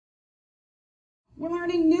We're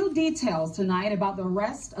learning new details tonight about the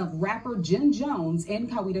arrest of rapper Jim Jones in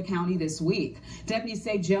Coweta County this week. Deputies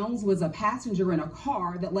say Jones was a passenger in a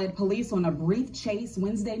car that led police on a brief chase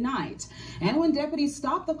Wednesday night. And when deputies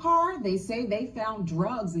stopped the car, they say they found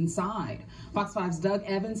drugs inside. Fox 5's Doug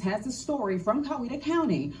Evans has a story from Coweta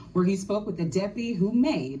County where he spoke with the deputy who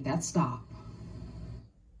made that stop.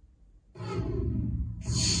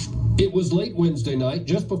 It was late Wednesday night,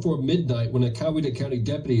 just before midnight, when a Coweta County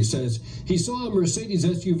deputy says he saw a Mercedes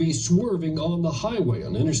SUV swerving on the highway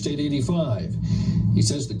on Interstate 85. He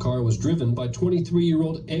says the car was driven by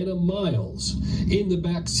 23-year-old Anna Miles. In the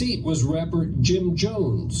back seat was rapper Jim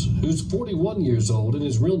Jones, who's 41 years old, and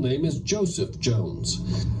his real name is Joseph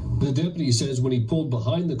Jones. The deputy says when he pulled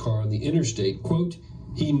behind the car on the interstate, quote,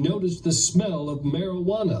 he noticed the smell of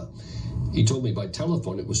marijuana. He told me by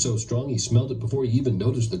telephone it was so strong he smelled it before he even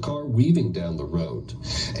noticed the car weaving down the road.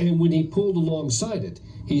 And when he pulled alongside it,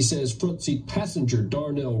 he says front seat passenger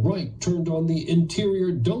Darnell Wright turned on the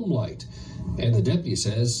interior dome light. And the deputy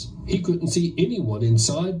says he couldn't see anyone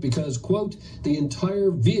inside because, quote, the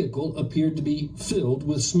entire vehicle appeared to be filled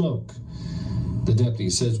with smoke. The deputy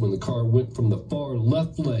says when the car went from the far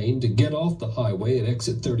left lane to get off the highway at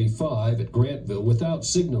exit 35 at Grantville without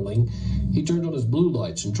signaling, he turned on his blue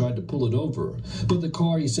lights and tried to pull it over. But the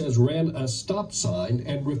car, he says, ran a stop sign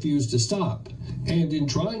and refused to stop. And in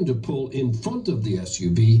trying to pull in front of the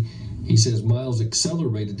SUV, he says Miles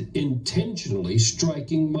accelerated, intentionally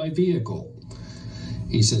striking my vehicle.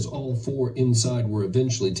 He says all four inside were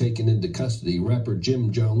eventually taken into custody: rapper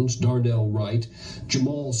Jim Jones, Darnell Wright,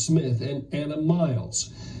 Jamal Smith, and Anna Miles.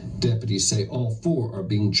 Deputies say all four are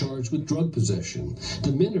being charged with drug possession.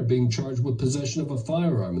 The men are being charged with possession of a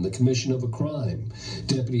firearm and the commission of a crime.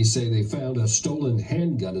 Deputies say they found a stolen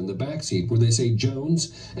handgun in the backseat where they say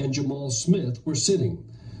Jones and Jamal Smith were sitting.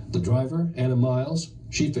 The driver, Anna Miles,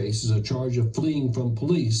 she faces a charge of fleeing from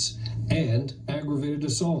police and aggravated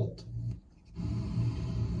assault.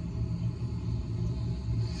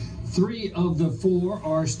 3 of the 4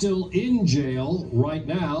 are still in jail right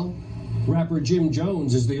now. Rapper Jim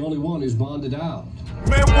Jones is the only one who's bonded out.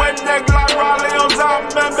 Tout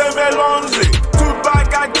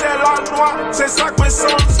bagage tel en noir, c'est ça que me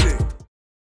sens.